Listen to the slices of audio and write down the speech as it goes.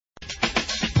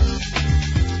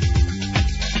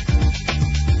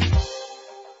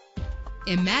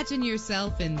Imagine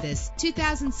yourself in this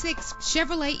 2006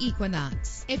 Chevrolet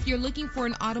Equinox. If you're looking for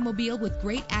an automobile with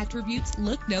great attributes,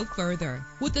 look no further.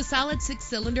 With a solid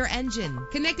 6-cylinder engine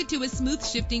connected to a smooth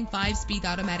shifting 5-speed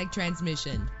automatic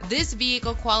transmission, this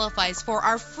vehicle qualifies for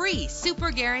our free Super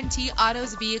Guarantee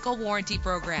Autos Vehicle Warranty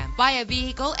Program. Buy a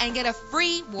vehicle and get a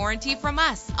free warranty from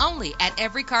us only at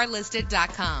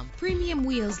everycarlisted.com. Premium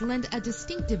wheels lend a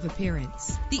distinctive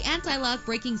appearance. The anti-lock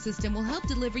braking system will help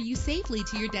deliver you safely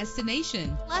to your destination.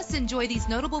 Plus, enjoy these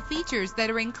notable features that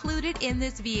are included in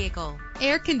this vehicle: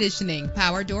 air conditioning,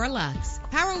 power door locks,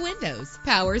 power windows,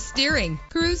 power steering,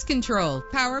 cruise control,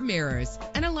 power mirrors,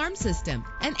 an alarm system,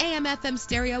 an AM/FM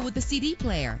stereo with a CD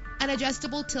player, an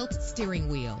adjustable tilt steering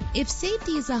wheel. If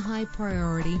safety is a high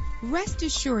priority, rest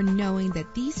assured knowing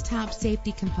that these top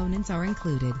safety components are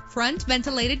included: front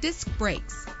ventilated disc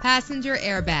brakes, passenger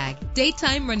airbag,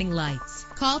 daytime running lights.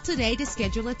 Call today to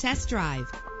schedule a test drive.